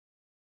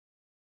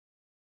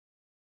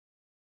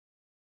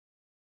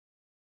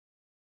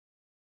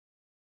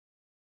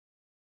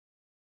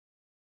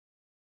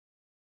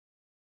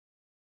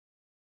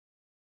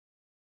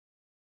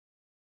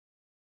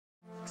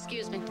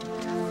Excuse me.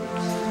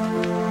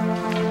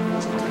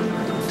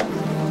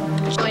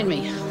 Join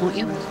me, won't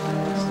you?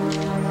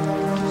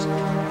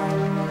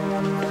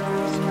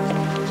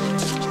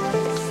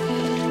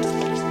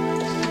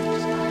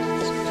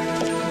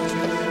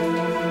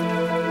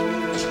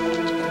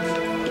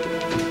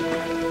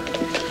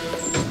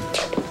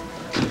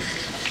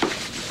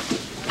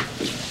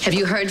 Have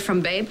you heard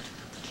from Babe?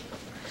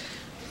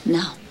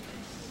 No.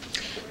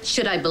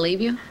 Should I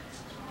believe you?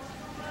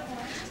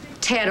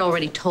 Tad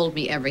already told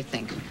me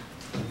everything.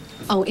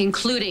 Oh,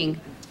 including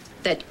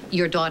that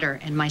your daughter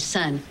and my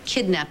son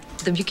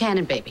kidnapped the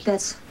Buchanan baby.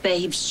 That's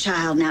Babe's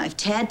child. Now, if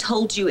Tad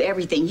told you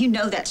everything, you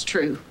know that's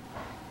true.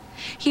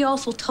 He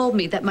also told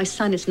me that my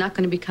son is not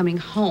going to be coming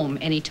home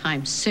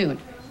anytime soon.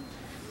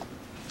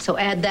 So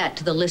add that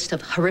to the list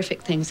of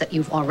horrific things that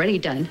you've already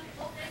done.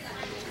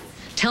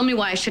 Tell me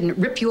why I shouldn't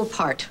rip you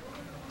apart.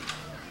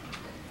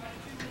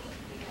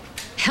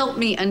 Help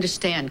me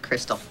understand,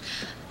 Crystal.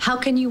 How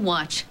can you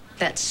watch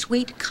that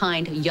sweet,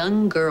 kind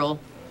young girl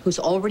who's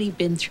already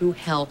been through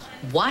hell,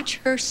 watch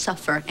her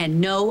suffer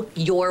and know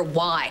your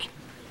why?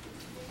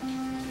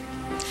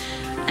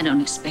 I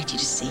don't expect you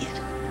to see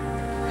it.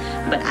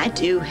 But I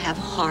do have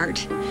a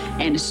heart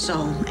and a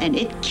soul, and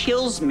it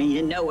kills me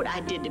to know what I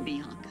did to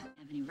Bianca. I don't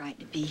have any right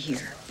to be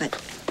here, but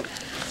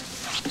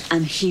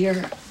I'm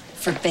here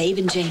for Babe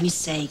and Jamie's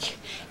sake,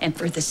 and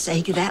for the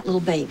sake of that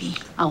little baby.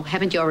 Oh,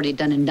 haven't you already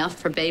done enough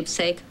for Babe's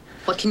sake?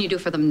 What can you do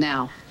for them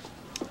now?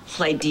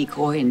 Play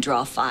decoy and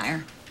draw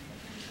fire.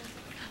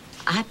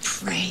 I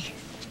pray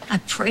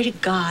to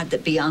God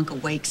that Bianca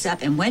wakes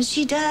up, and when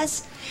she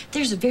does,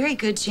 there's a very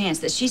good chance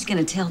that she's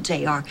gonna tell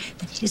JR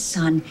that his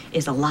son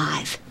is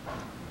alive.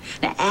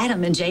 Now,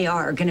 Adam and JR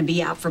are gonna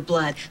be out for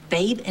blood,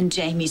 Babe and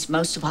Jamie's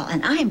most of all,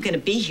 and I am gonna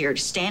be here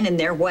to stand in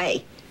their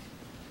way.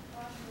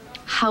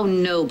 How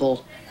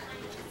noble.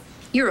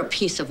 You're a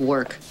piece of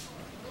work.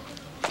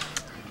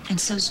 And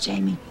so's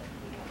Jamie.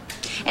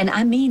 And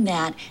I mean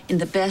that in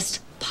the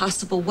best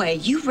possible way.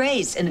 You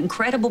raised an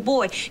incredible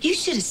boy. You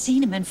should have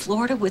seen him in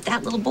Florida with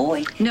that little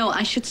boy. No,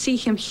 I should see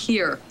him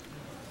here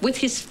with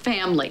his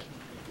family.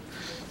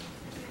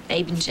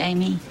 Babe and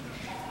Jamie,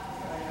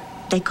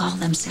 they call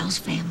themselves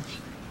family.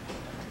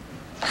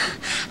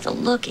 The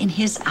look in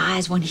his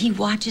eyes when he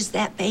watches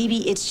that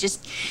baby, it's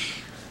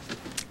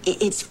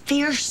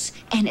fierce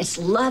and it's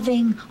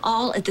loving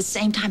all at the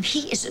same time.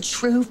 He is a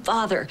true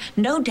father.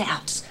 No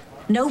doubts,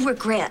 no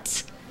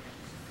regrets.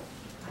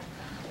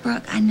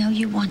 Brooke, I know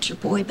you want your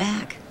boy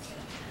back,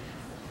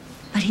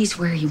 but he's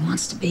where he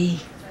wants to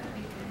be.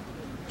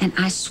 And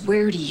I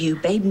swear to you,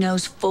 Babe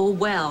knows full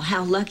well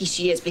how lucky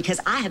she is, because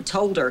I have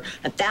told her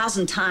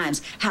 1,000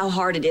 times how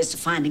hard it is to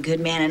find a good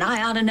man, and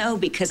I ought to know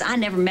because I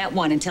never met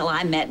one until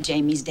I met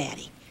Jamie's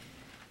daddy.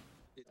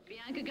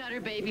 Bianca got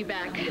her baby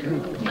back.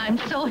 I'm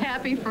so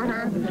happy for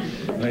her.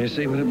 Well, you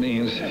see what it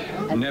means.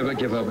 Never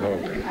give up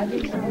hope.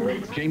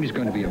 Jamie's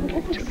going to be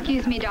okay, too.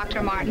 Excuse me,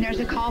 Dr. Martin. There's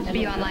a call for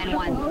you on line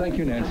 1. Thank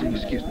you, Nancy.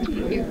 Excuse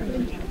me.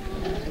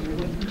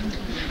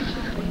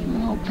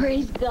 Oh,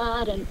 praise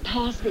God and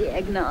pass the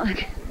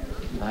eggnog.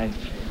 Life.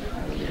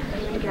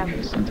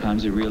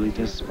 Sometimes it really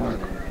does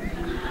sparkle.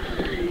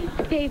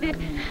 David,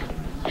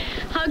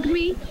 hug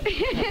me.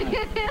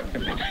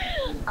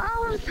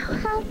 Oh, I'm so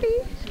happy.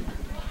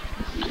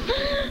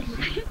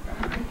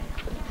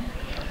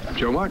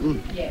 Joe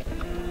Martin.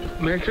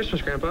 Merry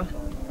Christmas, Grandpa.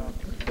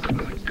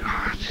 Good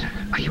God.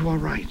 Are you all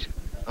right?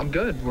 I'm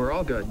good. We're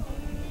all good.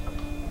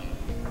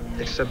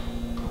 Except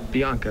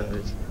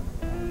Bianca.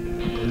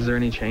 Is there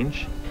any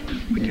change?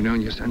 But you know,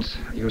 your sense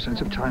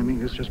of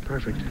timing is just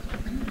perfect.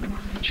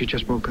 She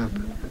just woke up.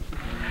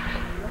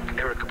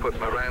 Erica put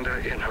Miranda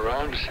in her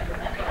arms,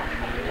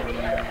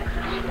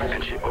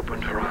 and she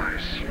opened her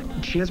eyes.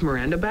 She has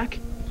Miranda back?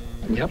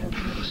 Yep,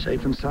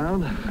 safe and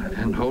sound,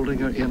 and holding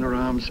her in her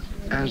arms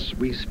as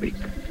we speak.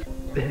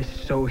 This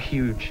is so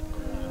huge.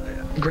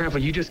 Grandpa,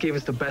 you just gave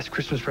us the best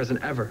Christmas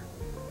present ever.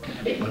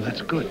 Well,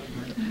 that's good.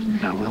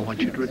 Now, I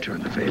want you to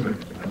return the favor.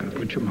 I'm going to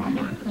put your mom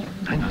on.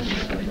 Hang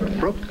on.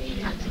 Brooke,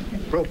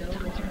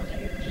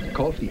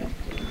 call for you.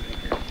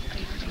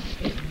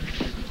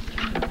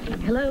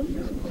 Hello?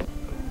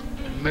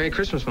 Merry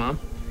Christmas, Mom.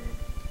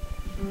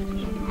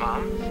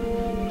 Mom?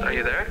 Are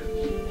you there?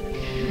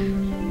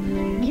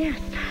 Yes.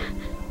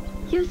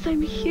 Yes,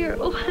 I'm here.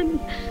 Oh, honey,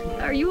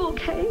 are you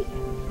okay?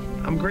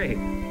 I'm great.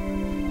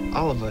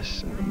 All of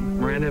us.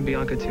 Miranda and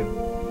Bianca, too.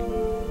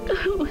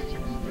 Oh,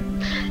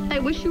 I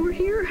wish you were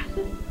here.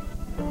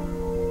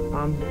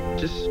 Mom,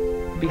 just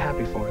be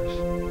happy for us.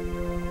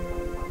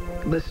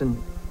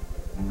 Listen,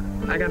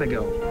 I gotta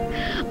go.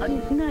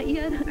 Not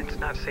yet. It's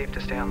not safe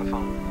to stay on the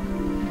phone.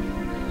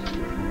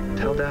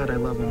 Tell Dad I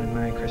love him and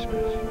Merry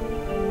Christmas.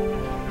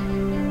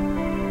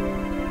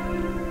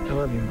 I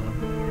love you,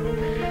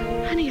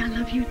 Mom. Honey, I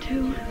love you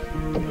too.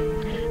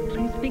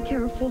 Please be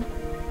careful.